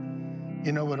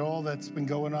You know, with all that's been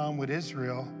going on with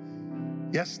Israel,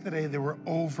 yesterday there were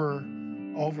over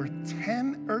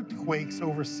 10 earthquakes,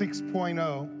 over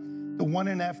 6.0. The one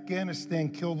in Afghanistan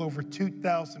killed over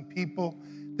 2,000 people,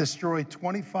 destroyed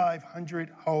 2,500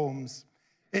 homes.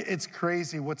 It's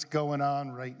crazy what's going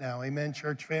on right now. Amen,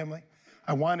 church family?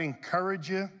 I want to encourage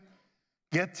you.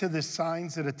 Get to the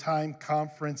Signs of the Time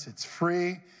conference. It's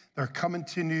free. They're coming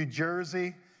to New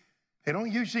Jersey. They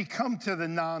don't usually come to the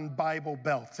non-Bible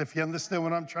belts, if you understand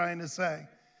what I'm trying to say.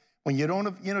 When you don't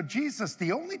have, Jesus,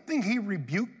 the only thing he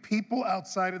rebuked people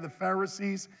outside of the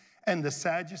Pharisees and the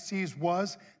Sadducees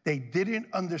was they didn't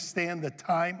understand the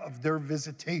time of their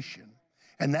visitation.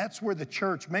 And that's where the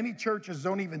church, many churches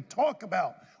don't even talk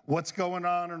about what's going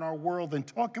on in our world and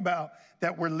talk about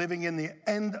that we're living in the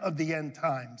end of the end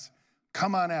times.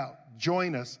 Come on out,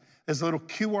 join us. There's a little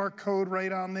QR code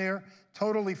right on there,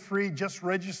 totally free. Just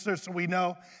register so we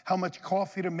know how much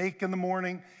coffee to make in the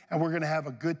morning, and we're going to have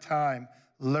a good time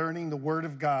learning the Word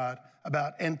of God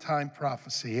about end-time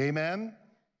prophecy. Amen?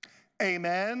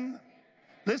 Amen?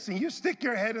 Listen, you stick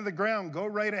your head in the ground, go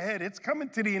right ahead. It's coming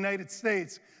to the United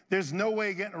States. There's no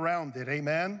way getting around it.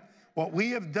 Amen? What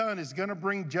we have done is going to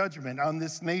bring judgment on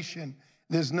this nation.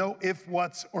 There's no if,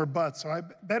 whats, or buts, so I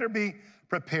better be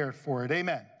prepared for it.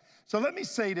 Amen. So let me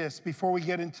say this before we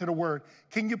get into the Word.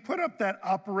 Can you put up that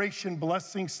Operation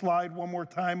Blessing slide one more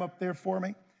time up there for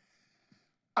me?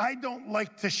 I don't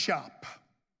like to shop.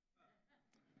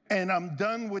 And I'm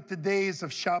done with the days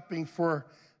of shopping for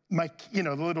my,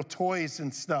 the little toys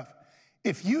and stuff.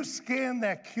 If you scan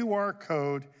that QR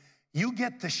code, you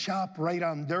get to shop right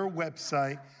on their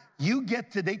website.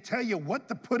 They tell you what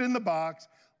to put in the box,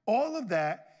 all of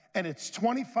that, and it's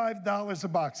 $25 a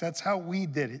box. That's how we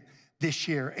did it this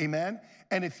year, amen?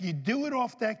 And if you do it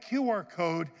off that QR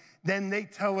code, then they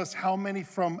tell us how many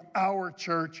from our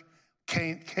church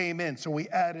came in. So we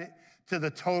add it to the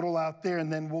total out there,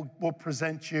 and then we'll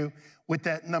present you with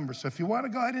that number. So if you want to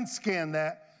go ahead and scan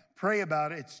that, pray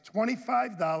about it. It's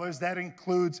 $25. That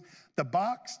includes the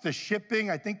box, the shipping.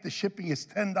 I think the shipping is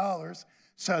 $10.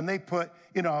 So, and they put,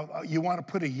 you want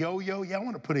to put a yo-yo? Yeah, I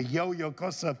want to put a yo-yo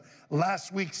because of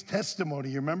last week's testimony.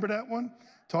 You remember that one?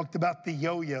 Talked about the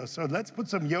yo-yo. So let's put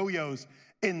some yo-yos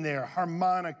in there,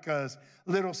 harmonicas,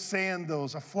 little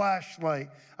sandals, a flashlight,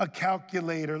 a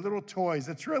calculator, little toys.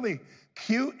 It's really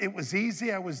cute. It was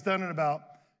easy. I was done in about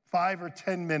 5 or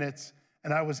 10 minutes,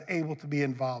 and I was able to be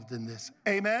involved in this.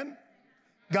 Amen?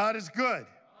 God is good.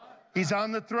 He's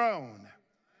on the throne.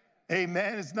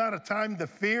 Amen. It's not a time to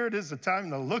fear. It is a time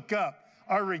to look up.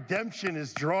 Our redemption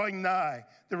is drawing nigh.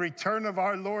 The return of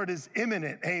our Lord is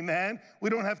imminent. Amen. We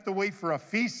don't have to wait for a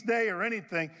feast day or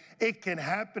anything. It can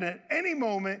happen at any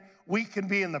moment. We can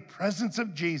be in the presence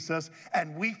of Jesus,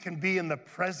 and we can be in the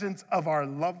presence of our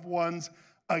loved ones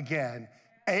again.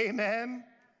 Amen.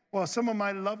 Well, some of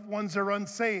my loved ones are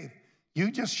unsaved. You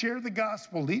just share the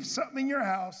gospel. Leave something in your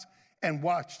house and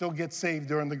watch. They'll get saved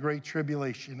during the Great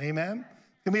Tribulation. Amen.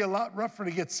 It can be a lot rougher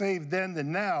to get saved then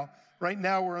than now. Right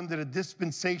now, we're under the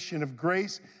dispensation of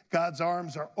grace. God's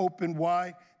arms are open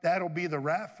wide. That'll be the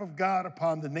wrath of God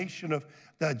upon the nation of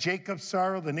Jacob's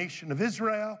sorrow, the nation of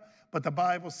Israel. But the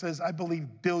Bible says, I believe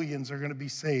billions are going to be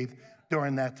saved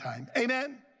during that time.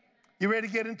 Amen? You ready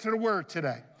to get into the Word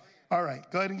today? All right,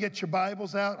 go ahead and get your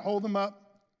Bibles out. Hold them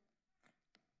up.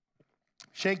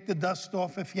 Shake the dust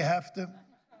off if you have to.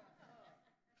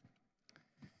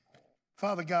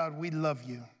 Father God, we love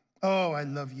you. Oh, I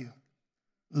love you.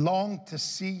 Long to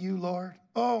see you, Lord.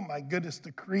 Oh, my goodness,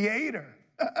 the Creator.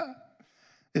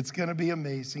 It's going to be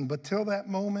amazing. But till that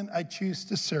moment, I choose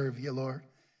to serve you, Lord.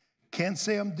 Can't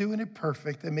say I'm doing it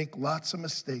perfect. I make lots of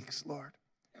mistakes, Lord.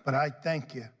 But I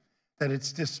thank you that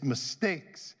it's just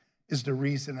mistakes is the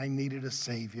reason I needed a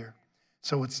Savior.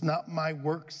 So it's not my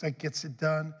works that gets it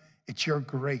done. It's your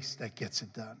grace that gets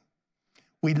it done.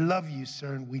 We love you,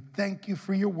 sir, and we thank you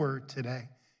for your word today.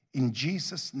 In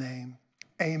Jesus' name,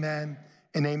 amen.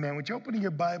 And amen. Would you open your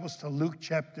Bibles to Luke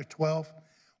chapter 12?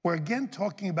 We're again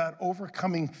talking about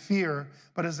overcoming fear.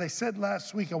 But as I said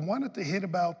last week, I wanted to hit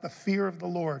about the fear of the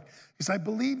Lord, because I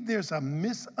believe there's a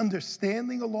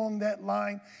misunderstanding along that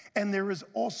line, and there is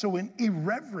also an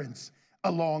irreverence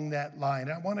along that line.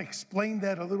 I want to explain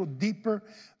that a little deeper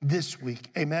this week.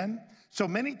 Amen. So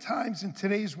many times in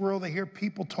today's world, I hear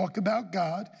people talk about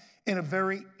God in a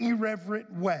very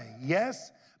irreverent way.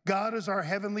 Yes, God is our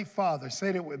Heavenly Father.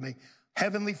 Say that with me.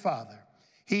 Heavenly Father.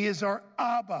 He is our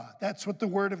Abba. That's what the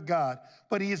Word of God.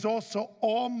 But He is also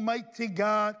Almighty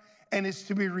God and is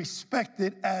to be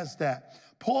respected as that.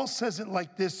 Paul says it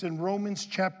like this in Romans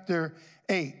chapter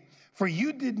 8. For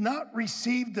you did not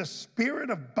receive the spirit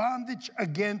of bondage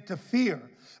again to fear,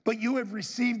 but you have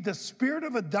received the spirit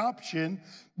of adoption,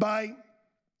 by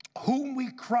whom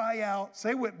we cry out,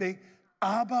 say with me,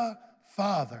 Abba,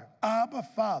 Father, Abba,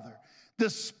 Father. The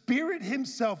Spirit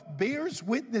himself bears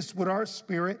witness with our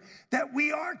spirit that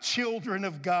we are children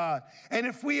of God. And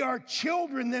if we are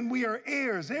children, then we are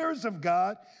heirs, heirs of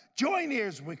God, joint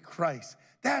heirs with Christ.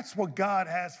 That's what God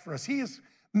has for us. He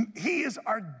is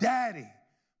our daddy,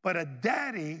 but a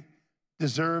daddy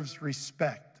deserves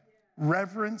respect,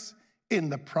 reverence in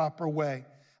the proper way.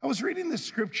 I was reading the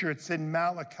scripture, it's in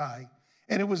Malachi,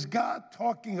 and it was God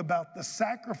talking about the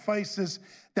sacrifices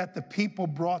that the people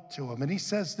brought to him. And he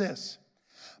says this,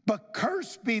 but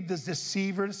cursed be the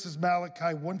deceiver, this is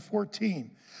Malachi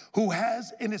 1:14, who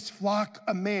has in his flock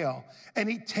a male, and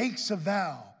he takes a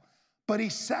vow, but he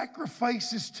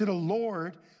sacrifices to the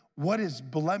Lord what is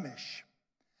blemish.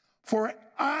 For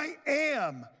I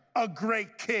am a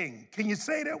great king. Can you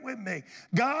say that with me?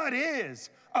 God is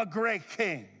a great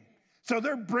king. So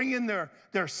they're bringing their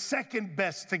second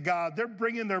best to God. They're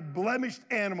bringing their blemished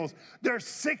animals, their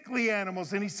sickly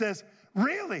animals. And he says,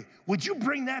 really? Would you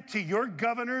bring that to your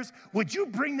governors? Would you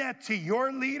bring that to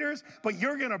your leaders? But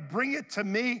you're going to bring it to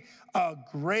me, a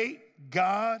great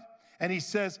God? And he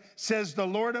says the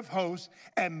Lord of hosts,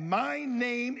 and my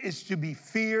name is to be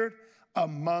feared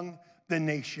among the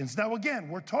nations. Now, again,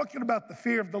 we're talking about the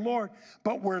fear of the Lord,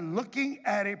 but we're looking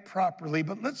at it properly.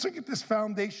 But let's look at this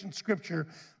foundation scripture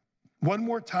one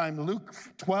more time, Luke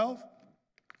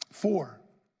 12:4.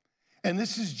 And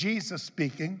this is Jesus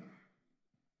speaking.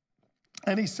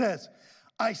 And he says,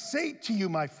 I say to you,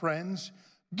 my friends,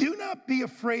 do not be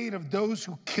afraid of those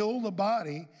who kill the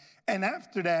body, and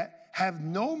after that have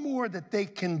no more that they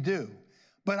can do.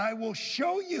 But I will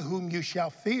show you whom you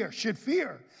should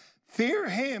fear. Fear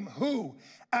him who,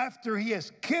 after he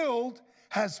has killed,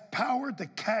 has power to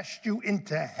cast you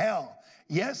into hell.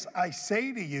 Yes, I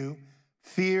say to you,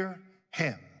 fear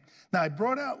him. Now, I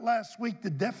brought out last week the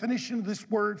definition of this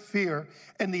word fear,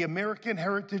 and the American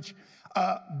Heritage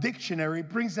Dictionary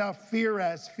brings out fear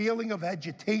as feeling of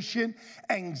agitation,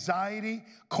 anxiety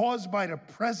caused by the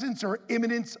presence or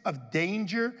imminence of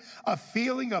danger, a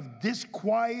feeling of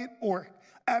disquiet or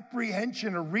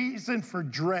apprehension, a reason for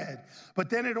dread. But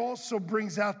then it also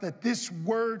brings out that this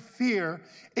word fear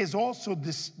is also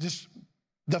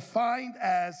defined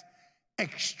as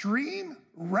extreme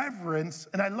reverence,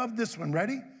 and I love this one,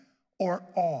 ready? Or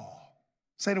awe.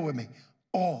 Say it with me,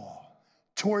 awe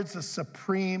towards a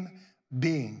supreme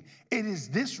being. It is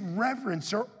this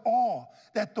reverence or awe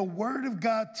that the Word of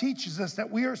God teaches us that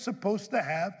we are supposed to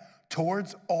have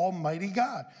towards Almighty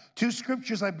God. Two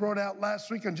scriptures I brought out last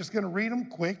week, I'm just going to read them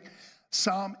quick.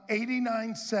 Psalm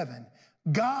 89:7.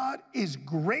 God is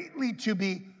greatly to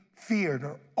be feared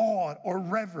or awed or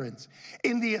reverenced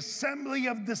in the assembly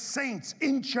of the saints,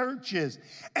 in churches,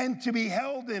 and to be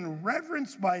held in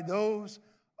reverence by those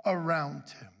around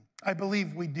him. I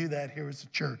believe we do that here as a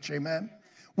church, amen?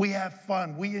 We have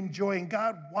fun, we enjoy, and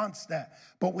God wants that,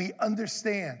 but we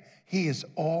understand he is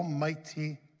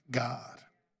Almighty God.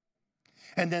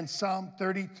 And then Psalm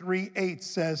 33:8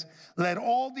 says, let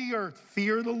all the earth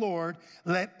fear the Lord,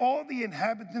 let all the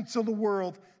inhabitants of the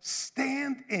world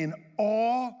stand in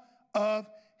awe of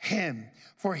him.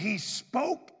 For he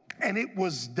spoke and it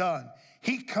was done.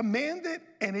 He commanded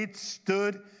and it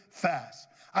stood fast.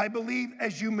 I believe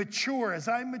as you mature, as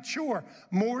I mature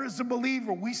more as a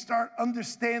believer, we start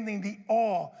understanding the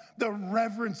awe, the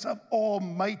reverence of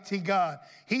Almighty God.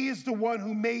 He is the one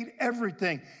who made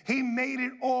everything. He made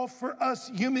it all for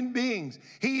us human beings.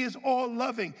 He is all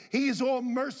loving. He is all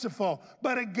merciful.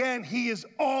 But again, he is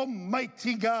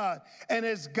Almighty God. And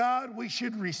as God, we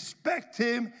should respect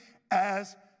him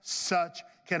as such.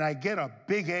 Can I get a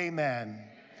big amen?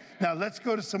 Now, let's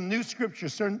go to some new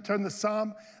scriptures. Turn to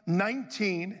Psalm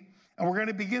 19, and we're going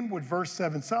to begin with verse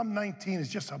 7. Psalm 19 is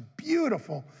just a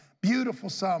beautiful, beautiful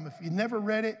psalm. If you never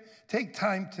read it, take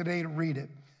time today to read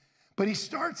it. But he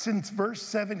starts in verse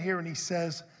 7 here, and he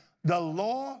says, the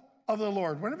law of the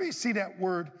Lord. Whenever you see that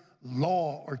word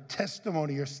law or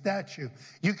testimony or statute,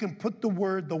 you can put the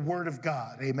word of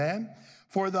God, amen?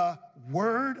 For the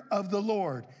word of the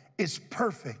Lord is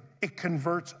perfect. It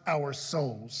converts our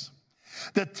souls.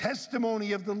 The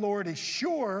testimony of the Lord is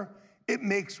sure. It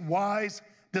makes wise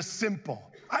the simple.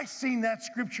 I've seen that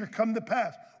scripture come to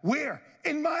pass. Where?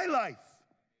 In my life.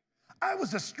 I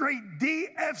was a straight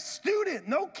DF student.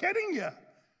 No kidding you.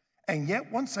 And yet,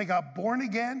 once I got born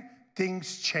again,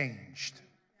 things changed.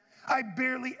 I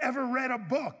barely ever read a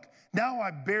book. Now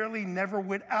I barely never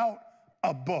without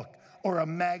a book or a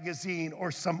magazine or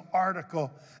some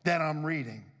article that I'm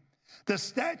reading. The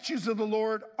statutes of the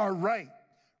Lord are right,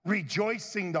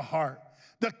 rejoicing the heart.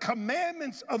 The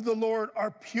commandments of the Lord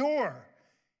are pure,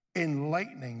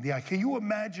 enlightening the eye. Can you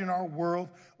imagine our world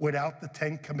without the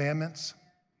 10 commandments?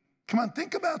 Come on,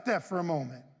 think about that for a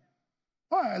moment.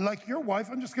 Well, I like your wife,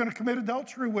 I'm just going to commit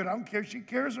adultery with her. I don't care if she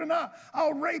cares or not.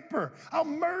 I'll rape her. I'll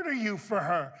murder you for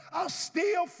her. I'll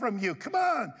steal from you. Come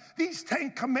on. These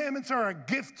 10 commandments are a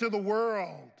gift to the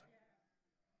world.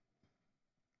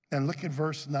 And look at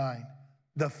verse 9.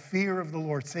 The fear of the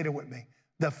Lord. Say it with me.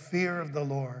 The fear of the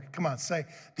Lord. Come on, say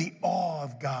the awe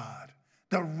of God,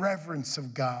 the reverence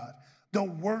of God, the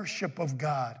worship of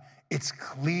God. It's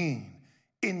clean,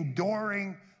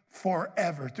 enduring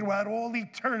forever. Throughout all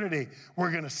eternity, we're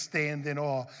going to stand in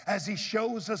awe as he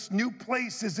shows us new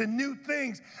places and new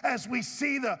things, as we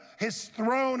see his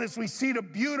throne, as we see the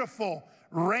beautiful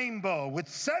rainbow with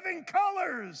 7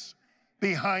 colors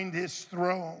behind his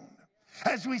throne,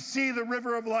 as we see the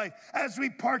river of life, as we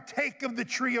partake of the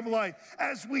tree of life,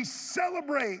 as we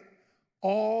celebrate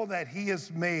all that he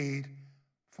has made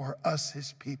for us,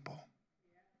 his people.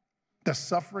 The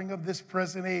suffering of this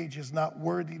present age is not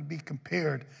worthy to be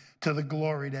compared to the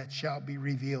glory that shall be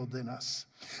revealed in us.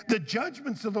 The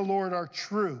judgments of the Lord are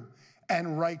true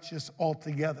and righteous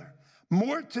altogether.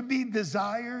 More to be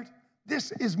desired,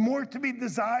 this is more to be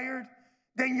desired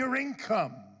than your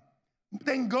income,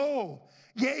 than gold.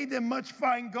 Yea, than much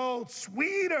fine gold,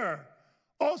 sweeter.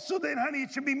 Also than honey,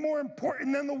 it should be more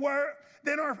important than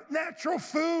than our natural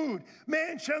food.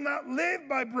 Man shall not live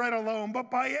by bread alone,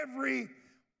 but by every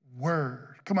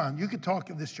word. Come on, you can talk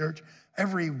in this church.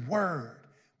 Every word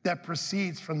that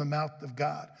proceeds from the mouth of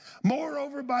God.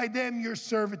 Moreover, by them your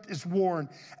servant is warned,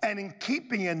 and in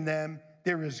keeping in them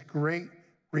there is great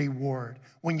reward.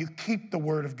 When you keep the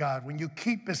word of God, when you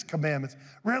keep his commandments,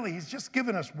 really, he's just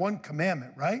given us one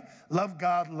commandment, right? Love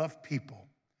God, love people.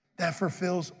 That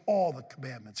fulfills all the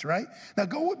commandments, right? Now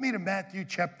go with me to Matthew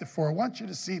chapter 4. I want you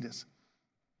to see this.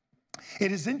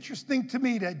 It is interesting to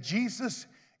me that Jesus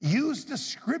used the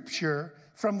scripture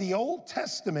from the Old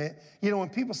Testament. You know, when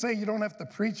people say you don't have to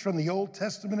preach from the Old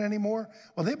Testament anymore,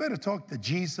 well, they better talk to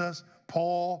Jesus,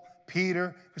 Paul,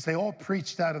 Peter, because they all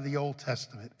preached out of the Old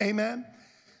Testament. Amen?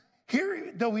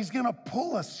 Here, though, he's going to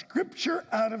pull a scripture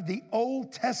out of the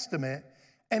Old Testament,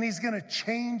 and he's going to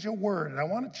change a word. And I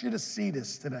want you to see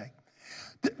this today.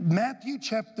 Matthew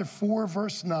chapter 4,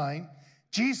 verse 9,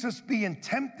 Jesus being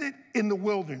tempted in the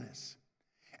wilderness,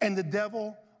 and the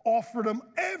devil offered him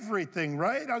everything,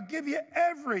 right? I'll give you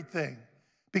everything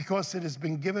because it has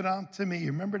been given unto me.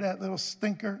 You remember that little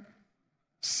stinker?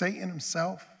 Satan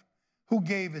himself. Who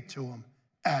gave it to him?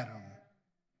 Adam.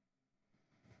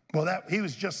 Well, he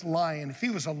was just lying. If he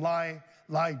was a lie,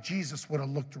 Jesus would have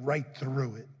looked right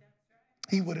through it.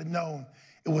 He would have known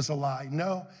it was a lie.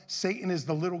 No, Satan is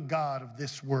the little god of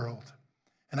this world.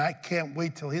 And I can't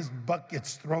wait till his butt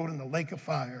gets thrown in the lake of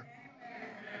fire.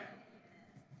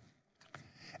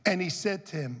 And he said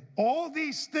to him, all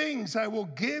these things I will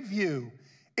give you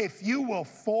if you will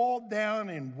fall down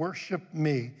and worship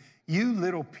me, you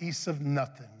little piece of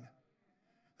nothing.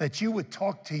 That you would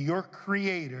talk to your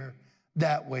creator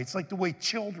that way. It's like the way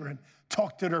children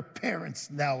talk to their parents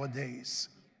nowadays.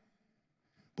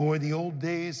 Boy, the old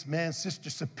days, man, Sister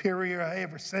Superior, I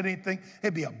ever said anything,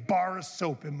 it'd be a bar of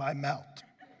soap in my mouth.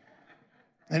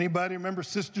 Anybody remember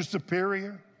Sister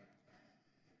Superior?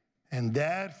 And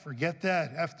Dad, forget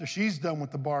that. After she's done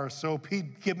with the bar of soap,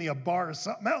 he'd give me a bar of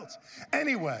something else.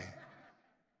 Anyway,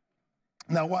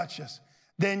 now watch this.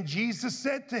 Then Jesus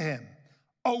said to him,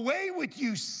 away with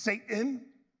you, Satan.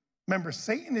 Remember,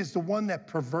 Satan is the one that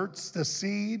perverts the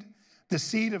seed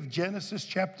of Genesis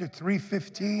chapter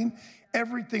 3:15.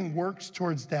 Everything works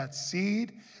towards that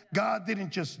seed. God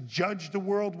didn't just judge the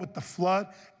world with the flood.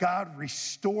 God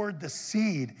restored the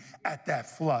seed at that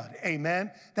flood.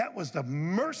 Amen. That was the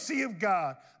mercy of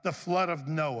God, the flood of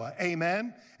Noah.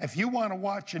 Amen. If you want to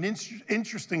watch an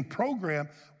interesting program,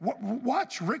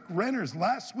 watch Rick Renner's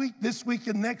last week, this week,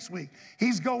 and next week.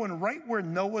 He's going right where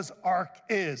Noah's Ark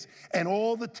is and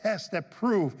all the tests that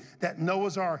prove that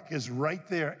Noah's Ark is right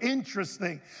there.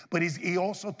 Interesting. But he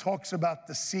also talks about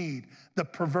the seed, the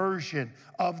perversion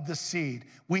of the seed.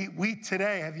 We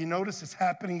today, have you noticed it's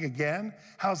happening again?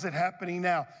 How's it happening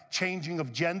now? Changing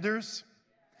of genders.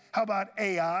 How about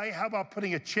AI? How about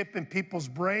putting a chip in people's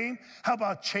brain? How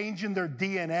about changing their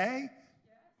DNA?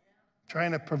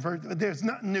 Trying to pervert. There's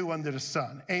nothing new under the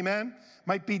sun. Amen?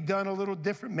 Might be done a little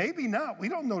different. Maybe not. We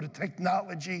don't know the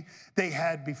technology they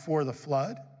had before the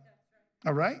flood.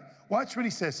 All right? Watch what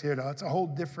he says here, though. It's a whole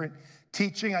different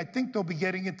teaching. I think they'll be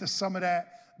getting into some of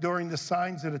that during the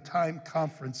Signs of the Time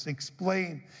conference,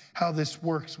 explain how this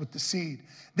works with the seed.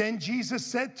 Then Jesus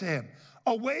said to him,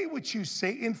 away with you,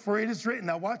 Satan, for it is written.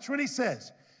 Now watch what he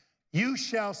says. You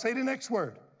shall, say the next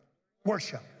word,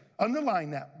 worship. Underline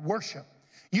that, worship.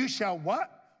 You shall what?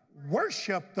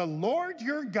 Worship the Lord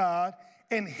your God,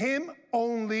 and him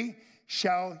only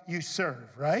shall you serve,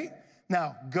 right?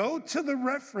 Now, go to the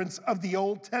reference of the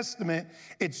Old Testament.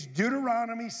 It's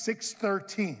Deuteronomy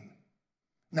 6:13.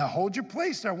 Now, hold your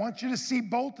place there. I want you to see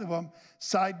both of them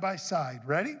side by side.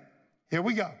 Ready? Here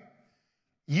we go.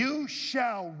 You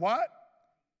shall what?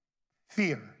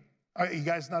 Fear. All right, you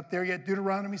guys not there yet?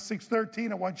 Deuteronomy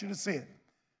 6:13. I want you to see it.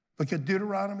 Look at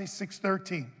Deuteronomy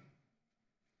 6:13.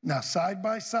 Now, side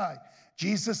by side,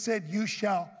 Jesus said, you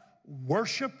shall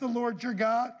worship the Lord your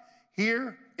God.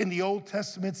 Here in the Old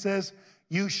Testament says,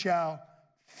 you shall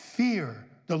fear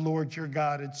the Lord your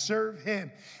God and serve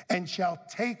him and shall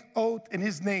take oath in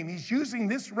his name. He's using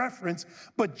this reference,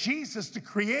 but Jesus, the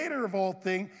creator of all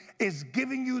things, is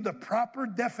giving you the proper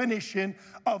definition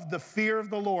of the fear of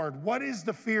the Lord. What is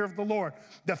the fear of the Lord?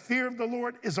 The fear of the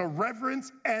Lord is a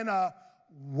reverence and a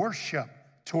worship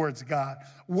towards God.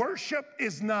 Worship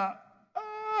is not,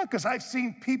 because I've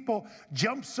seen people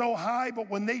jump so high, but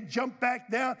when they jump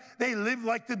back down, they live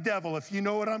like the devil, if you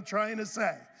know what I'm trying to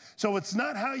say. So it's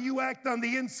not how you act on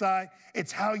the inside,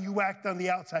 it's how you act on the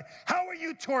outside. How are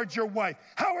you towards your wife?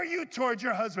 How are you towards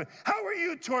your husband? How are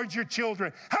you towards your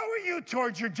children? How are you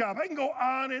towards your job? I can go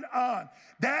on and on.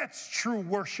 That's true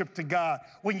worship to God.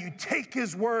 When you take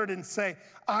his word and say,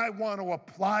 I want to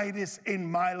apply this in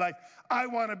my life. I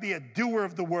want to be a doer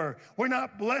of the word. We're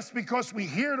not blessed because we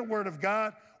hear the word of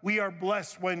God. We are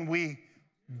blessed when we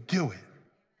do it.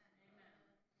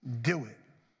 Do it.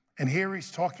 And here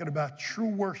he's talking about true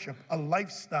worship, a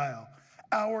lifestyle,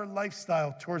 our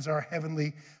lifestyle towards our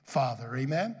Heavenly Father.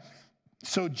 Amen?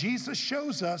 So Jesus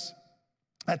shows us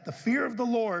that the fear of the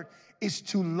Lord is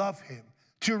to love him,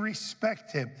 to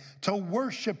respect him, to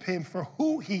worship him for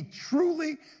who he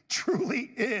truly,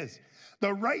 truly is.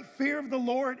 The right fear of the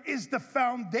Lord is the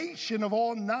foundation of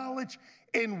all knowledge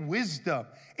and wisdom.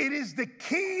 It is the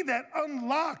key that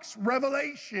unlocks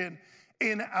revelation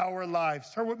in our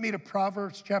lives. Turn with me to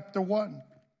Proverbs chapter 1.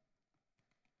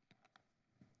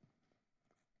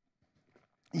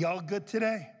 Y'all good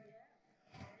today?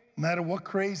 No matter what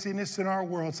craziness in our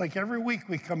world, it's like every week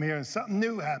we come here and something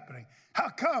new happening. How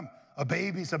come? A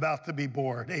baby's about to be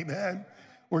born, amen?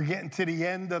 We're getting to the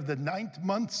end of the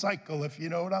 9th-month cycle, if you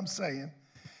know what I'm saying.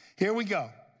 Here we go.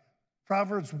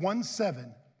 Proverbs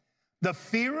 1:7. The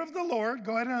fear of the Lord,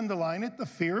 go ahead and underline it, the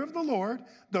fear of the Lord,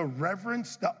 the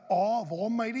reverence, the awe of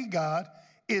Almighty God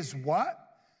is what?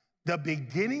 The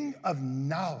beginning of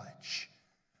knowledge.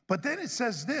 But then it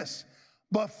says this,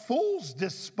 but fools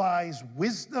despise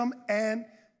wisdom and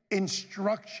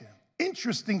instruction.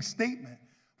 Interesting statement.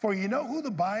 For you know who the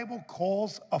Bible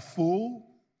calls a fool?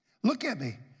 Look at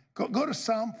me. Go to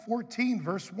Psalm 14,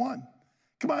 verse 1.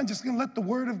 Come on, just going to let the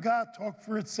word of God talk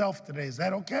for itself today. Is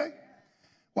that okay?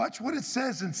 Watch what it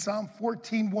says in Psalm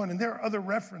 14:1, and there are other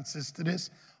references to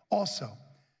this also.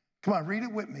 Come on, read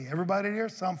it with me. Everybody there,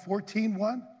 Psalm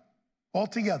 14:1, all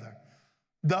together.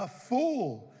 The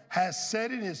fool has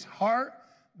said in his heart,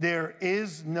 there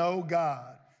is no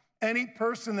God. Any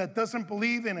person that doesn't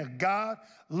believe in a God,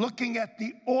 looking at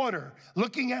the order,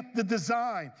 looking at the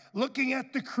design, looking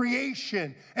at the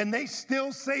creation, and they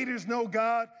still say there's no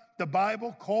God, the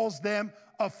Bible calls them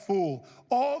a fool.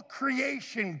 All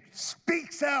creation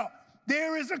speaks out.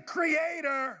 There is a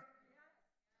creator.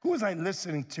 Who was I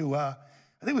listening to? I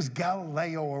think it was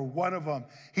Galileo or one of them.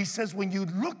 He says, when you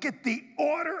look at the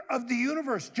order of the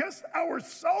universe, just our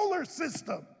solar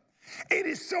system, it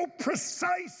is so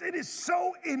precise. It is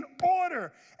so in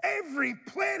order. Every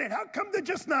planet. How come they're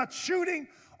just not shooting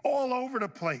all over the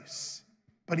place?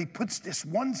 But he puts this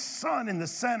one sun in the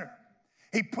center.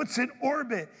 He puts an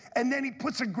orbit, and then he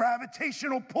puts a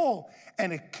gravitational pull,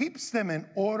 and it keeps them in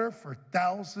order for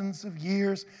thousands of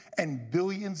years and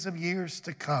billions of years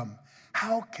to come.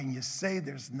 How can you say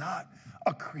there's not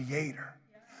a creator?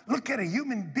 Look at a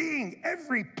human being.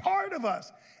 Every part of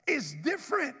us is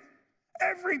different.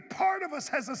 Every part of us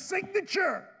has a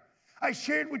signature. I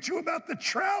shared with you about the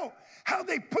trout, how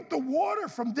they put the water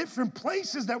from different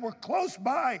places that were close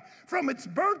by from its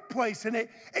birthplace. And it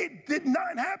did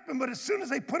not happen, but as soon as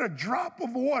they put a drop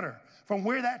of water from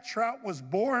where that trout was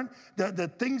born,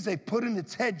 the things they put in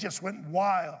its head just went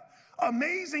wild.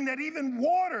 Amazing that even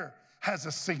water has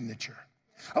a signature.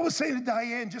 I was saying to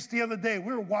Diane just the other day,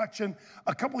 we were watching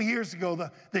a couple years ago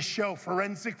the show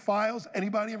Forensic Files.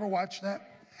 Anybody ever watch that?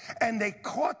 And they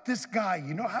caught this guy.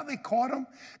 You know how they caught him?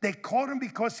 They caught him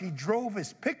because he drove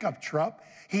his pickup truck.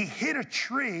 He hit a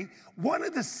tree. One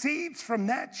of the seeds from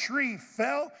that tree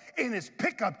fell in his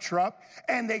pickup truck,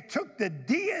 and they took the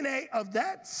DNA of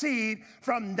that seed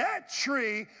from that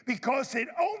tree because it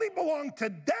only belonged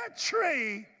to that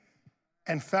tree,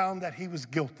 and found that he was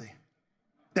guilty,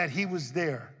 that he was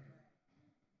there.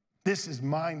 This is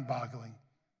mind-boggling.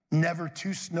 Never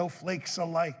two snowflakes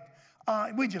alike.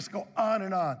 We just go on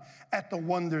and on at the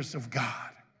wonders of God.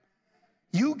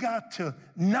 You got to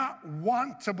not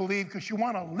want to believe because you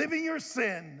want to live in your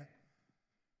sin.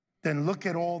 Then look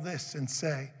at all this and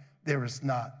say, there is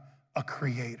not a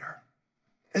creator.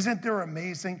 Isn't there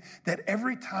amazing that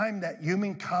every time that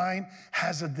humankind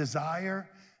has a desire,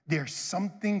 there's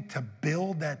something to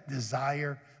build that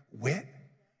desire with?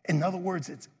 In other words,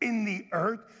 it's in the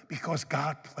earth because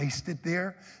God placed it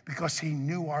there, because he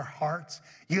knew our hearts.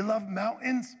 You love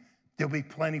mountains? There'll be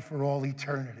plenty for all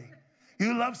eternity.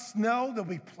 You love snow? There'll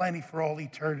be plenty for all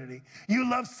eternity. You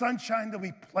love sunshine? There'll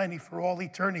be plenty for all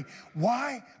eternity.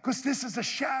 Why? Because this is a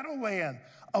shadow land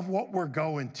of what we're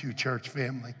going to, church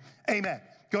family. Amen.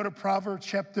 Go to Proverbs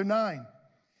chapter 9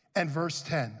 and verse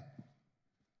 10.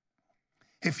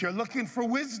 If you're looking for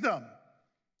wisdom,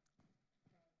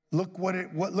 look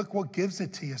what gives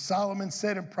it to you. Solomon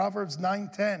said in Proverbs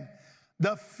 9:10,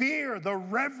 the fear, the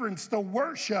reverence, the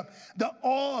worship, the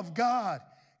awe of God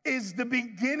is the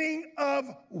beginning of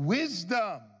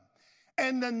wisdom.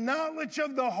 And the knowledge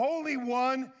of the Holy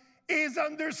One is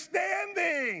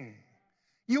understanding.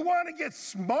 You want to get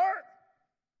smart?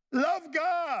 Love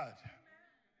God.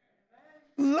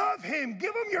 Love him.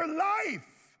 Give him your life.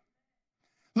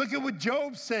 Look at what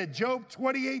Job said, Job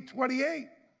 28:28.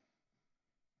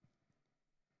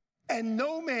 And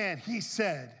no man, he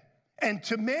said, and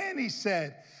to man he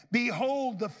said,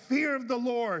 behold, the fear of the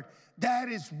Lord, that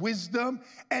is wisdom,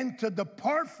 and to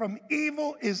depart from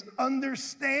evil is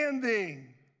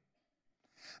understanding.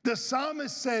 The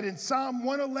psalmist said in Psalm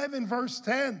 111, verse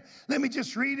 10, let me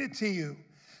just read it to you.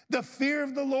 The fear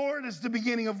of the Lord is the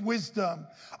beginning of wisdom.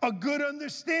 A good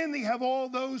understanding have all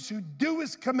those who do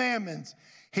his commandments.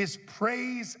 His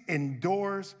praise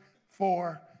endures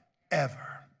forever.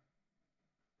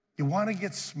 You want to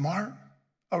get smart,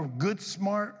 a good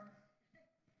smart?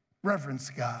 Reverence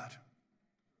God.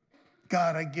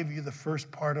 God, I give you the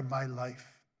first part of my life.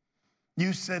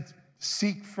 You said,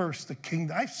 seek first the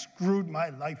kingdom. I've screwed my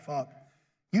life up.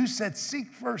 You said, seek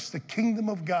first the kingdom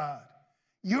of God,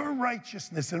 your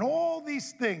righteousness, and all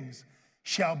these things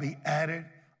shall be added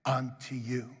unto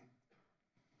you.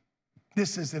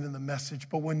 This isn't in the message,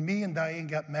 but when me and Diane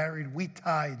got married, we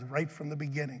tithed right from the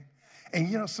beginning. And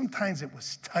you know, sometimes it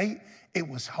was tight, it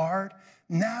was hard.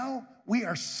 Now we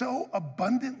are so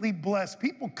abundantly blessed.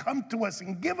 People come to us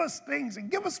and give us things and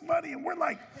give us money, and we're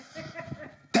like,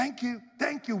 thank you,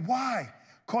 thank you. Why?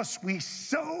 Because we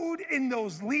sowed in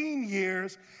those lean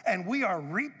years and we are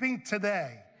reaping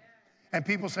today. And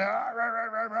people say,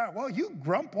 right. Well, you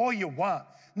grump all you want.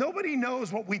 Nobody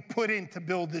knows what we put in to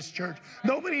build this church.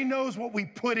 Nobody knows what we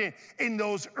put in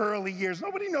those early years.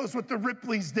 Nobody knows what the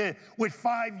Ripleys did with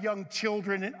 5 young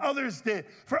children and others did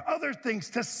for other things,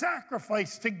 to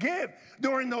sacrifice, to give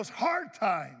during those hard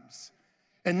times.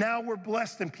 And now we're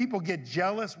blessed and people get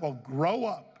jealous. Well, grow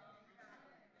up.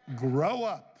 Grow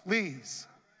up, please.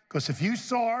 Because if you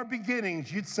saw our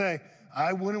beginnings, you'd say,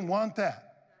 I wouldn't want that.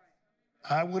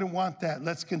 I wouldn't want that.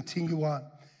 Let's continue on.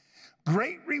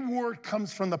 Great reward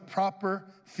comes from the proper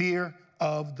fear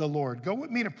of the Lord. Go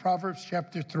with me to Proverbs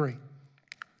chapter 3.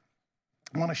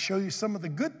 I want to show you some of the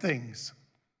good things,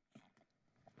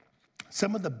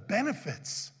 some of the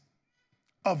benefits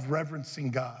of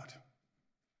reverencing God.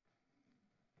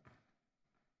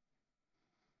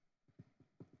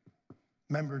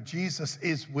 Remember, Jesus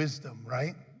is wisdom,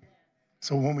 right?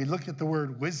 So when we look at the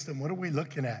word wisdom, what are we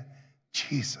looking at?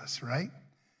 Jesus, right?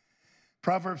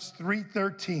 Proverbs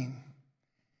 3:13.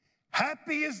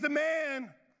 Happy is the man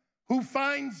who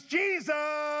finds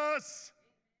Jesus.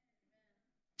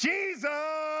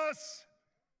 Jesus,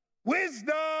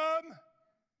 wisdom,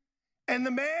 and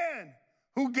the man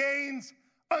who gains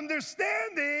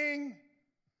understanding,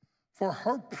 for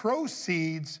her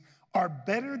proceeds are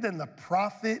better than the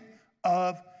profit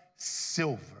of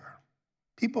silver.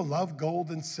 People love gold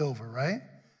and silver, right?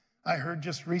 I heard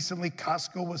just recently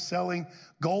Costco was selling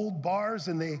gold bars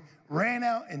and they ran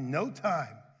out in no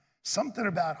time. Something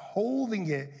about holding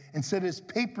it instead of this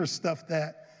paper stuff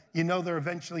that you know they're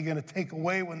eventually going to take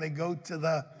away when they go to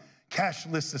the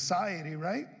cashless society,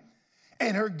 right?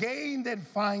 And her gain then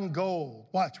find gold.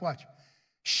 Watch.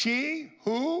 She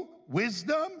who,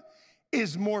 wisdom,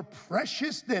 is more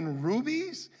precious than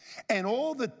rubies, and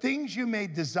all the things you may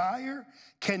desire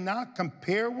cannot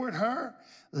compare with her.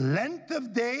 Length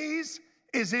of days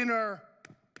is in her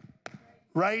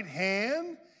right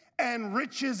hand, and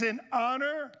riches and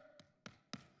honor.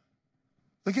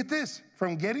 Look at this.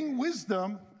 From getting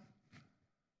wisdom,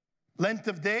 length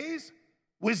of days,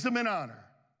 wisdom and honor.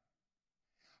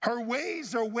 Her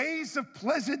ways are ways of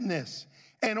pleasantness,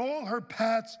 and all her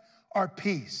paths are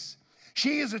peace.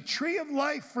 She is a tree of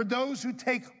life for those who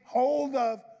take hold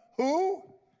of who?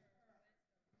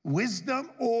 Wisdom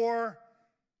or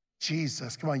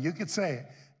Jesus. Come on, you could say it.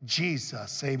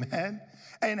 Jesus, amen.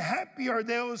 And happy are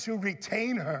those who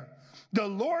retain her. The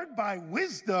Lord by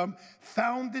wisdom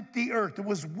founded the earth. It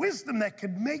was wisdom that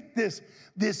could make this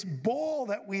ball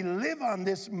that we live on,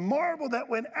 this marble that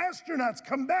when astronauts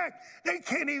come back, they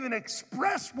can't even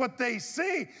express what they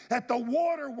see, that the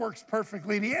water works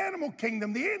perfectly, the animal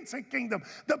kingdom, the insect kingdom,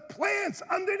 the plants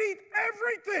underneath,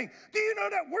 everything. Do you know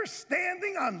that we're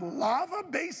standing on lava,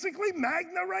 basically,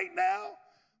 magna right now?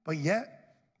 But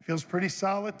yet, it feels pretty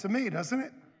solid to me, doesn't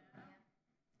it?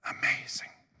 Amazing.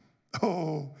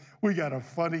 Oh, we got a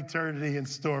fun eternity in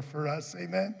store for us,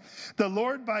 amen? The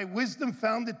Lord by wisdom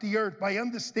founded the earth. By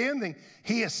understanding,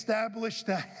 he established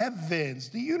the heavens,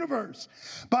 the universe.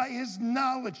 By his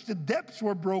knowledge, the depths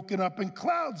were broken up and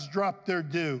clouds dropped their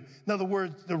dew. In other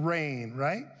words, the rain,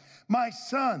 right? My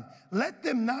son, let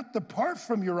them not depart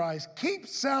from your eyes. Keep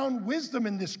sound wisdom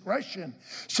and discretion,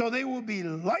 so they will be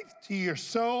life to your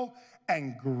soul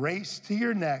and grace to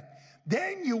your neck.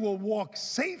 Then you will walk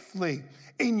safely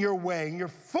in your way, and your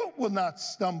foot will not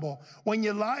stumble. When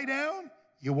you lie down,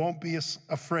 you won't be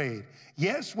afraid.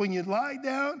 Yes, when you lie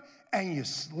down and you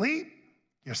sleep,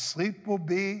 your sleep will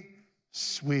be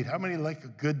sweet. How many like a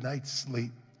good night's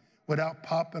sleep without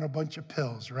popping a bunch of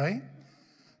pills, right?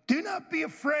 Do not be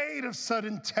afraid of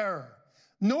sudden terror,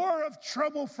 nor of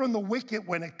trouble from the wicked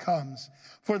when it comes.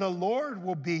 For the Lord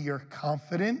will be your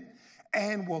confidant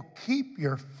and will keep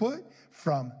your foot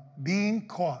from being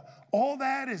caught. All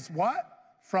that is what?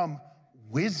 From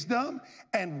wisdom.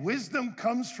 And wisdom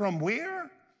comes from where?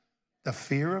 The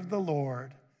fear of the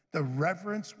Lord, the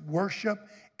reverence, worship,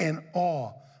 and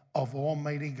awe of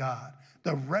Almighty God.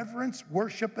 The reverence,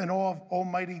 worship, and awe of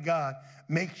Almighty God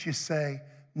makes you say,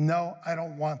 no, I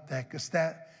don't want that, because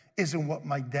that isn't what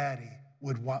my daddy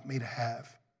would want me to have.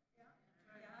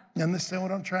 You understand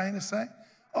what I'm trying to say?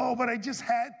 Oh, but I just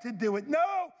had to do it.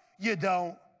 No, you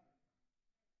don't.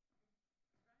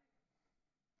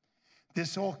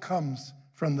 This all comes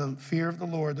from the fear of the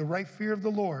Lord. The right fear of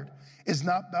the Lord is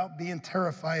not about being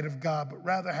terrified of God, but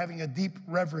rather having a deep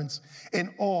reverence and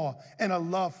awe and a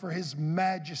love for his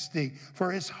majesty,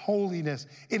 for his holiness.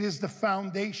 It is the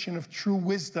foundation of true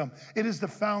wisdom. It is the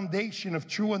foundation of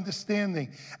true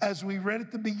understanding. As we read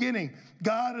at the beginning,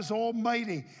 God is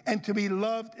almighty and to be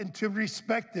loved and to be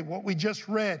respected. What we just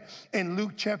read in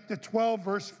Luke chapter 12,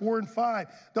 verse 4 and 5.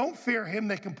 Don't fear him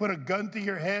that can put a gun to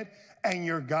your head and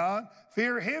you're gone.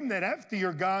 Fear him that after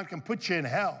you're gone can put you in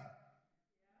hell.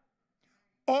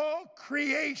 All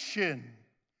creation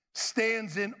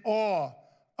stands in awe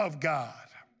of God.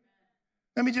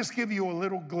 Let me just give you a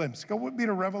little glimpse. Go with me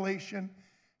to Revelation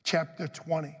chapter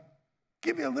 20.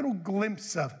 Give you a little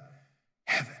glimpse of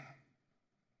heaven.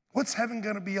 What's heaven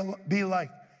going to be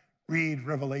like? Read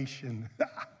Revelation.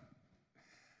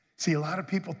 See, a lot of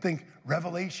people think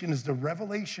Revelation is the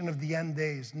revelation of the end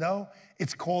days. No,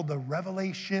 it's called the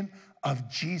revelation of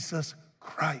Jesus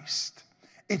Christ.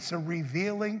 It's a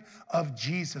revealing of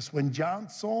Jesus. When John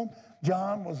saw him,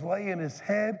 John was laying his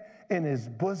head in his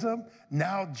bosom.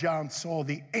 Now John saw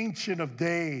the Ancient of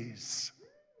Days.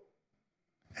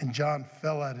 And John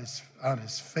fell on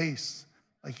his face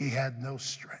like he had no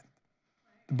strength.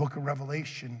 The book of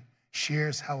Revelation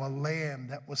shares how a lamb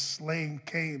that was slain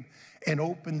came and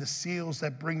opened the seals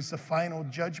that brings the final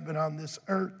judgment on this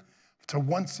earth to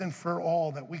once and for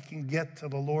all, that we can get to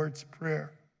the Lord's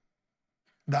Prayer.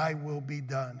 Thy will be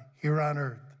done here on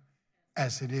earth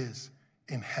as it is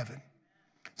in heaven.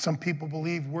 Some people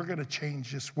believe we're going to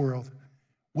change this world.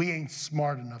 We ain't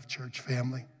smart enough, church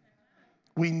family.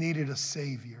 We needed a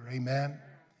Savior, amen?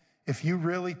 If you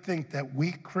really think that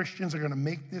we Christians are going to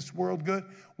make this world good,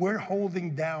 we're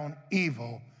holding down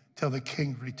evil till the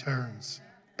King returns.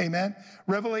 Amen?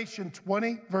 Revelation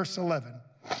 20, verse 11.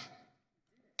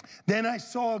 Then I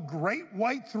saw a great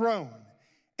white throne,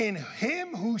 and him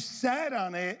who sat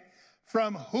on it,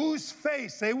 from whose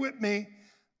face, say with me,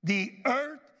 the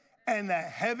earth and the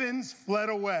heavens fled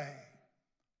away.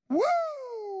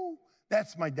 Woo!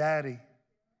 That's my daddy.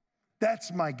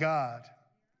 That's my God.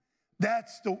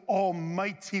 That's the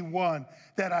Almighty One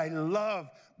that I love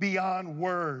beyond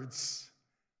words.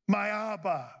 My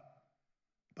Abba.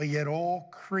 But yet all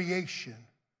creation,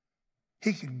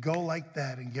 he could go like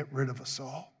that and get rid of us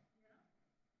all.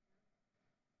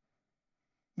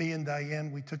 Me and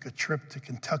Diane, we took a trip to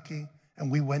Kentucky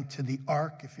and we went to the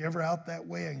Ark. If you're ever out that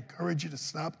way, I encourage you to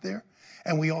stop there.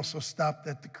 And we also stopped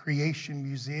at the Creation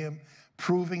Museum,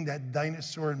 proving that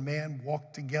dinosaur and man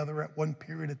walked together at one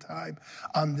period of time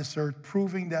on this earth,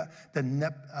 proving that the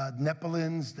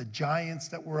Nephilims, the giants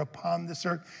that were upon this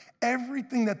earth,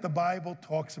 everything that the Bible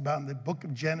talks about in the book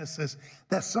of Genesis,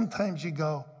 that sometimes you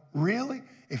go, really?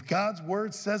 If God's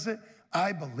word says it,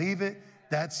 I believe it,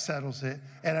 that settles it.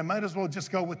 And I might as well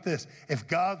just go with this. If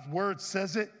God's word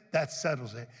says it, that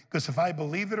settles it. Because if I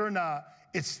believe it or not,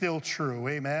 it's still true,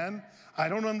 amen? I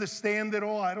don't understand it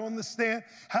all. I don't understand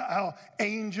how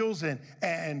angels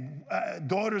and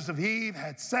daughters of Eve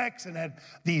had sex and had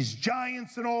these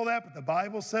giants and all that, but the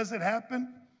Bible says it happened.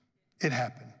 It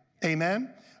happened,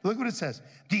 amen? Look what it says.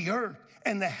 The earth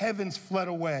and the heavens fled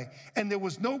away, and there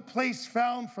was no place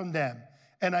found from them.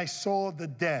 And I saw the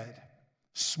dead,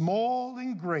 small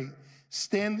and great,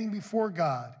 standing before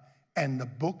God, and the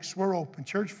books were open.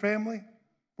 Church family,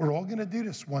 we're all going to do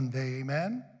this one day,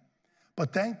 amen?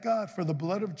 But thank God for the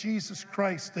blood of Jesus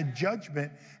Christ. The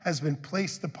judgment has been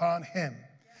placed upon him.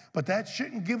 But that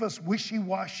shouldn't give us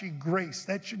wishy-washy grace.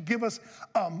 That should give us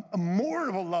more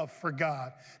of a love for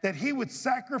God, that he would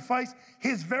sacrifice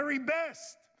his very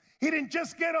best. He didn't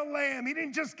just get a lamb. He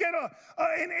didn't just get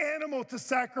an animal to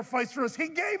sacrifice for us. He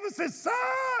gave us his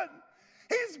son,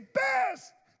 his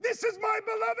best. This is my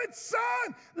beloved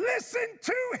son. Listen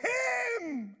to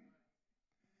him.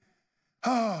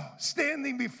 Oh,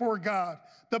 standing before God.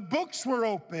 The books were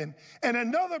open, and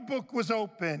another book was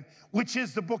open, which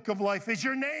is the book of life. Is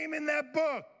your name in that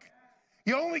book?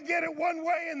 You only get it one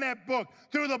way in that book,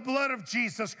 through the blood of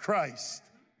Jesus Christ.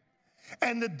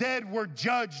 And the dead were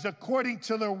judged according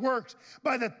to their works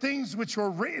by the things which were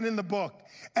written in the book.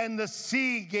 And the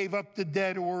sea gave up the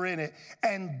dead who were in it,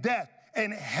 and death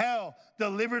and hell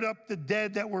delivered up the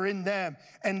dead that were in them,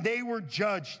 and they were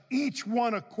judged, each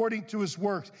one according to his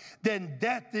works. Then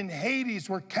death and Hades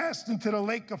were cast into the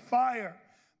lake of fire.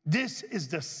 This is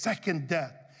the second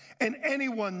death. And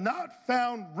anyone not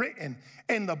found written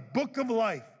in the book of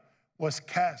life was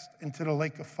cast into the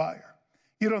lake of fire.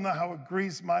 You don't know how it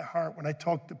grieves my heart when I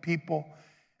talk to people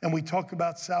and we talk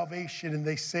about salvation and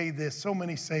they say this. So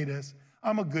many say this.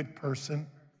 I'm a good person.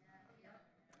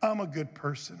 I'm a good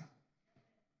person.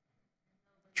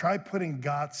 Try putting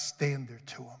God's standard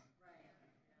to them.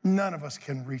 None of us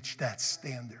can reach that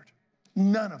standard.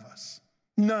 None of us.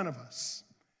 None of us.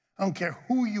 I don't care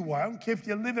who you are. I don't care if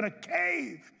you live in a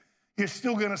cave. You're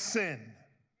still going to sin.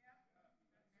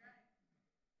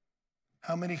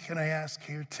 How many can I ask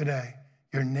here today?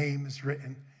 Your name is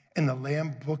written in the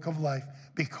Lamb Book of Life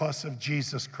because of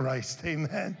Jesus Christ.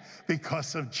 Amen.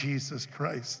 Because of Jesus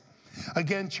Christ.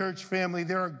 Again, church family,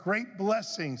 there are great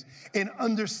blessings in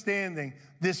understanding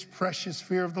this precious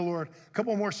fear of the Lord. A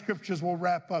couple more scriptures we'll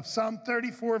wrap up. Psalm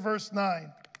 34, verse 9.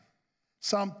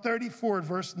 Psalm 34,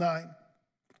 verse 9.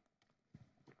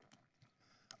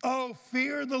 Oh,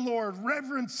 fear the Lord,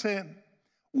 reverence him,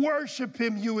 worship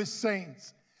him, you his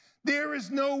saints. There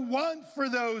is no want for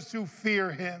those who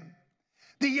fear him.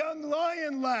 The young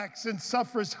lion lacks and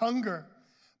suffers hunger,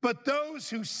 but those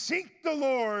who seek the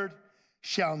Lord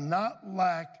shall not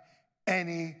lack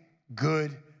any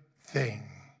good thing.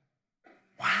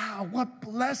 Wow, what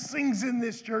blessings in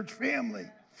this church family.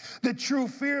 The true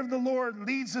fear of the Lord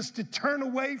leads us to turn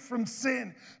away from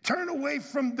sin, turn away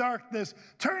from darkness,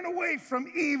 turn away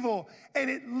from evil, and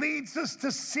it leads us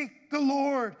to seek the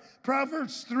Lord.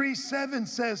 Proverbs 3:7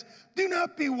 says, do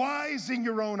not be wise in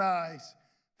your own eyes.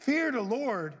 Fear the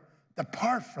Lord,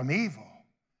 depart from evil.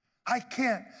 I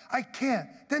can't.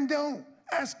 Then don't.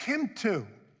 Ask him to.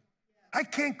 I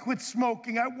can't quit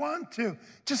smoking. I want to.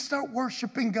 Just start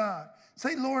worshiping God.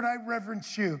 Say, Lord, I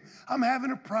reverence you. I'm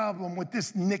having a problem with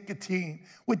this nicotine,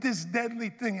 with this deadly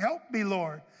thing. Help me,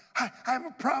 Lord. I have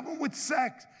a problem with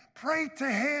sex. Pray to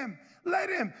him. Let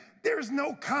him. There's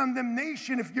no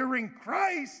condemnation if you're in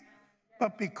Christ.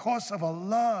 But because of a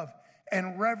love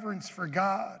and reverence for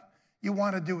God, you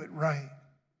want to do it right.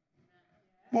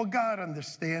 Well, God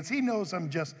understands. He knows I'm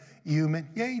just human.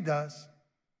 Yeah, he does.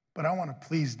 But I want to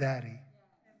please Daddy.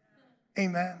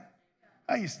 Amen.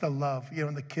 I used to love,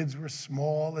 when the kids were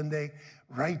small and they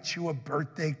write you a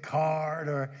birthday card,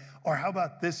 or how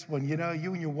about this one? You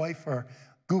and your wife are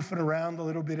goofing around a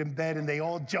little bit in bed and they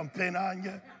all jump in on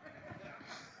you.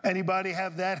 Anybody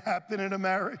have that happen in a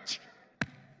marriage?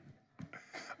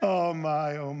 Oh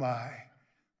my, oh my.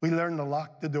 We learn to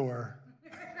lock the door.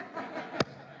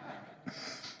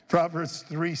 Proverbs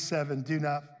 3:7, do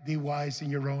not be wise in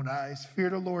your own eyes. Fear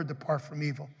the Lord, depart from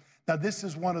evil. Now, this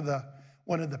is one of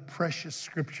the precious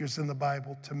scriptures in the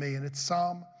Bible to me, and it's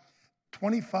Psalm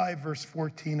 25, verse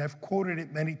 14. I've quoted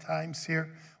it many times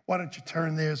here. Why don't you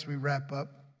turn there as we wrap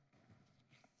up?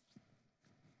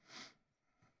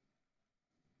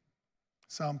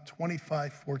 Psalm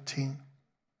 25:14.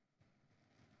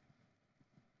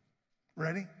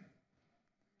 Ready?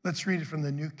 Let's read it from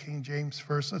the New King James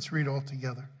first. Let's read all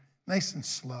together. Nice and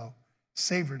slow.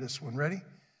 Savor this one. Ready?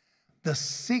 The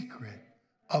secret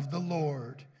of the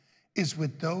Lord is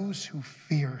with those who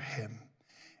fear him,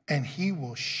 and he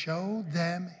will show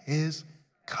them his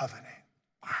covenant.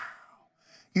 Wow.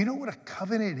 You know what a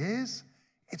covenant is?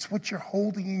 It's what you're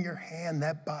holding in your hand,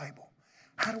 that Bible.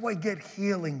 How do I get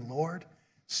healing, Lord?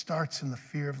 Starts in the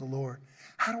fear of the Lord.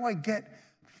 How do I get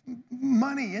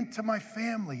money into my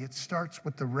family? It starts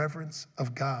with the reverence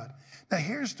of God. Now,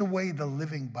 here's the way the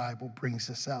Living Bible brings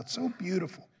this out. So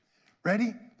beautiful.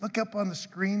 Ready? Look up on the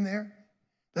screen there.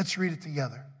 Let's read it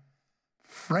together.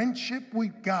 Friendship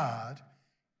with God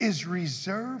is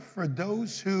reserved for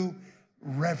those who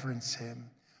reverence him.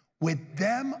 With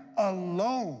them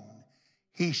alone,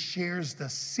 he shares the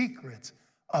secrets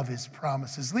of his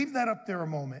promises. Leave that up there a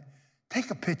moment.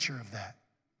 Take a picture of that.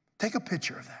 Take a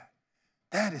picture of that.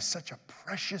 That is such a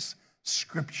precious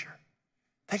scripture.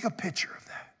 Take a picture of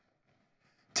that.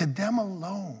 To them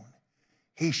alone,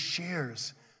 he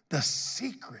shares the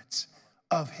secrets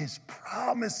of his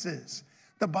promises.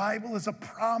 The Bible is a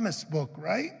promise book,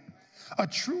 right? A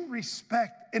true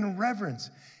respect and reverence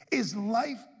is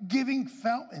life-giving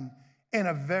fountain in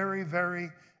a very, very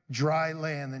dry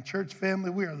land. And church family,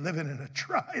 we are living in a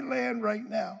dry land right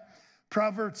now.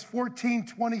 Proverbs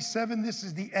 14:27, this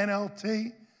is the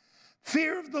NLT.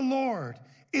 Fear of the Lord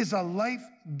is a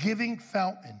life-giving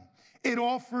fountain. It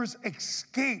offers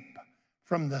escape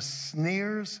from the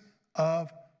snares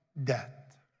of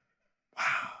death.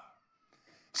 Wow.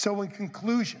 So in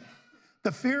conclusion,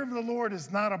 the fear of the Lord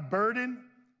is not a burden,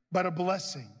 but a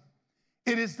blessing.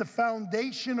 It is the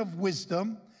foundation of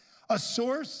wisdom, a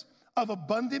source of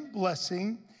abundant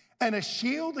blessing, and a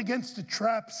shield against the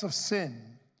traps of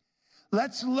sin.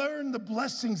 Let's learn the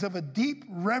blessings of a deep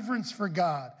reverence for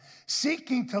God,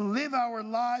 seeking to live our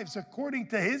lives according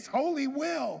to his holy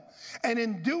will. And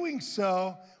in doing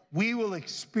so, we will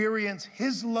experience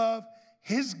his love,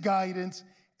 his guidance,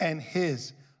 and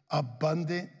his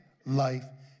abundant life.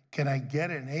 Can I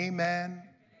get an amen?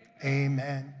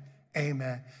 Amen.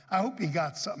 Amen. I hope you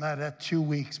got something out of that 2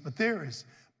 weeks, but there is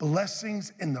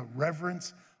blessings in the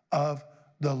reverence of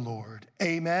the Lord.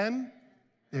 Amen.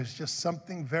 There's just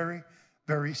something very,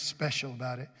 very special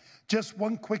about it. Just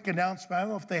one quick announcement. I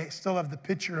don't know if they still have the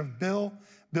picture of Bill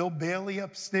Bailey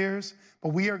upstairs,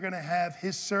 but we are going to have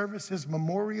his service, his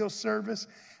memorial service,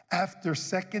 after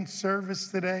second service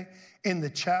today in the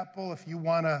chapel. If you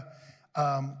want to,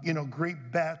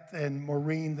 greet Beth and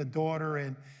Maureen, the daughter,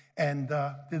 and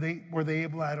were they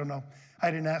able? I don't know. I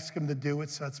didn't ask him to do it,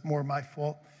 so it's more my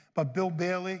fault. But Bill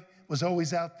Bailey was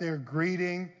always out there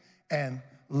greeting and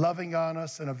loving on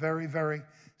us in a very, very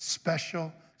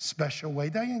special way.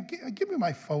 Diane, give me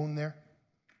my phone there.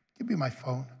 Give me my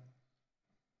phone.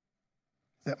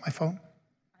 Is that my phone?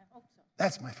 I hope so.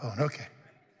 That's my phone, okay.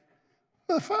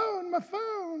 My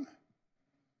phone.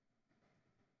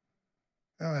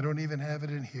 Oh, I don't even have it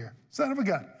in here. Son of a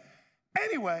gun.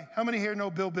 Anyway, how many here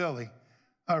know Bill Bailey?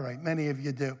 All right, many of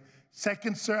you do.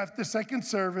 After second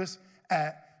service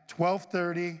at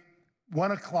 12:30,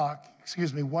 1 o'clock,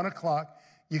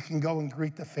 you can go and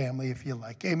greet the family if you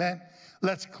like. Amen?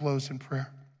 Let's close in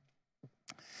prayer.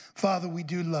 Father, we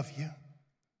do love you.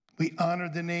 We honor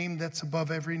the name that's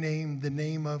above every name, the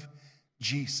name of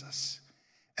Jesus.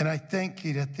 And I thank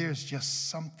you that there's just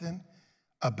something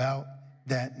about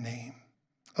that name.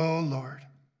 Oh, Lord.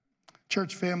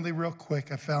 Church family, real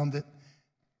quick, I found it.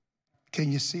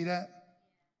 Can you see that?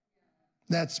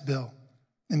 That's Bill.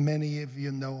 And many of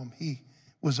you know him. He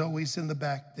was always in the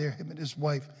back there, him and his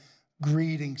wife,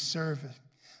 greeting, serving.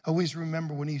 I always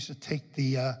remember when he used to take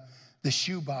the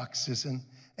shoe boxes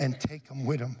and take them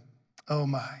with him. Oh,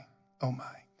 my. Oh,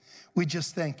 my. We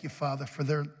just thank you, Father, for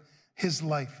his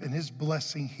life and his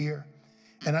blessing here.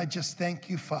 And I just thank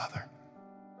you, Father,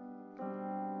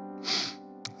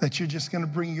 that you're just going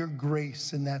to bring your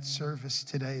grace in that service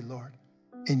today, Lord,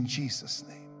 in Jesus'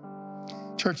 name.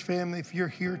 Church family, if you're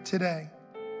here today,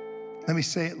 let me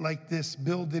say it like this.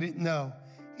 Bill didn't know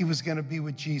he was going to be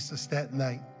with Jesus that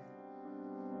night.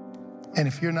 And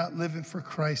if you're not living for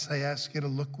Christ, I ask you to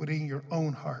look within your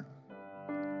own heart.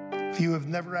 If you have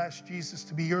never asked Jesus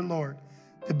to be your Lord,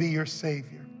 to be your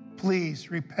Savior,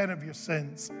 please repent of your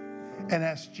sins and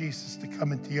ask Jesus to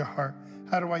come into your heart.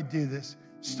 How do I do this?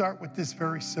 Start with this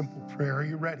very simple prayer. Are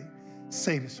you ready?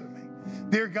 Say this with me.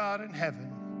 Dear God in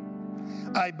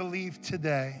heaven, I believe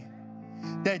today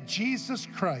that Jesus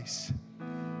Christ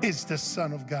is the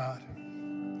Son of God.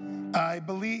 I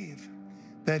believe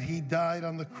that he died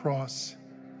on the cross.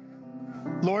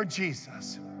 Lord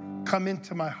Jesus, come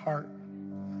into my heart.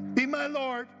 Be my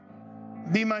Lord,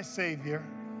 be my Savior.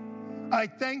 I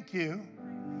thank you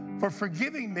for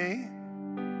forgiving me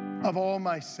of all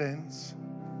my sins,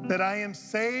 that I am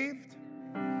saved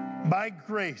by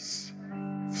grace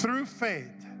through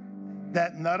faith,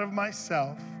 that not of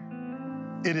myself,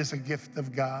 it is a gift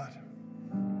of God,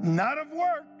 not of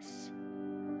works,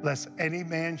 lest any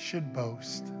man should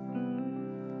boast.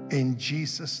 In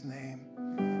Jesus' name,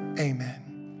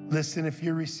 amen. Listen, if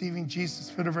you're receiving Jesus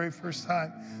for the very first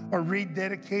time, or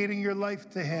rededicating your life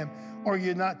to him, or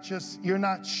you're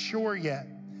not sure yet,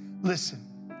 listen,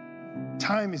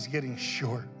 time is getting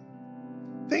short.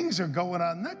 Things are going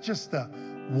on, not just the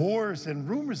wars and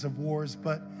rumors of wars,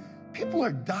 but people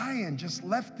are dying just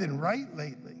left and right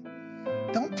lately.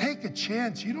 Don't take a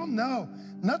chance. You don't know.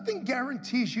 Nothing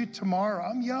guarantees you tomorrow.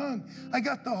 I'm young. I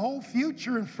got the whole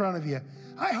future in front of you.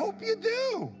 I hope you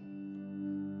do.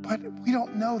 But we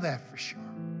don't know that for sure.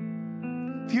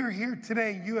 If you're here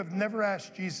today and you have never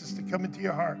asked Jesus to come into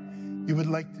your heart, you would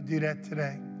like to do that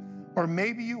today. Or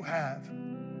maybe you have,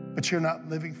 but you're not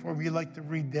living for him. You'd like to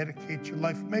rededicate your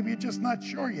life. Maybe you're just not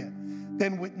sure yet.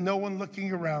 Then with no one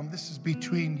looking around, this is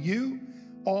between you,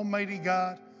 Almighty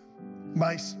God,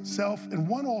 myself, and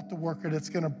one altar worker that's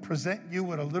going to present you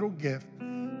with a little gift.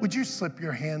 Would you slip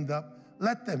your hand up?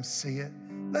 Let them see it.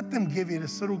 Let them give you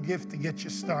this little gift to get you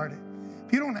started.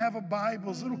 If you don't have a Bible,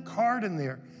 there's a little card in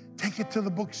there. Take it to the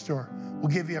bookstore.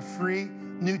 We'll give you a free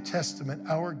New Testament,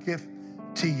 our gift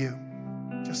to you.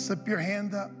 Just slip your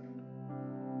hand up.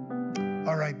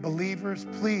 All right, believers,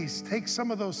 please take some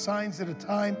of those signs at a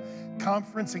time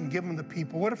conference and give them to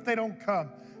people. What if they don't come?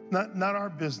 Not our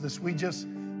business. We just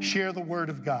share the word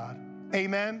of God.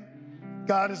 Amen.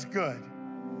 God is good.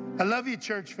 I love you,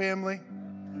 church family.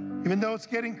 Even though it's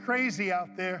getting crazy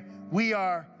out there, we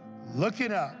are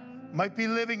looking up. Might be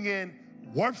living in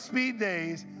warp speed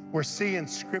days. We're seeing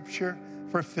scripture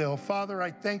fulfilled. Father,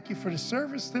 I thank you for the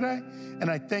service today, and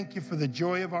I thank you for the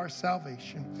joy of our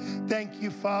salvation. Thank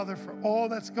you, Father, for all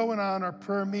that's going on, our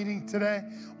prayer meeting today,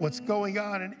 what's going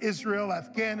on in Israel,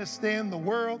 Afghanistan, the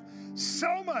world.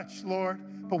 So much, Lord,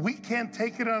 but we can't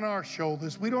take it on our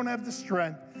shoulders. We don't have the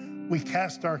strength. We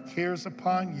cast our cares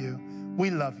upon you. We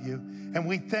love you, and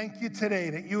we thank you today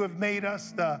that you have made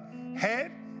us the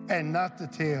head and not the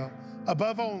tail,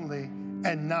 above only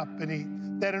and not beneath,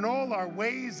 that in all our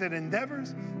ways and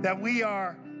endeavors that we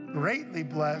are greatly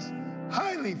blessed,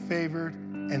 highly favored,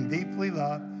 and deeply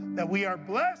loved, that we are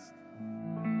blessed.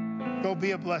 Go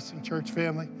be a blessing, church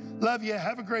family. Love you.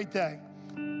 Have a great day.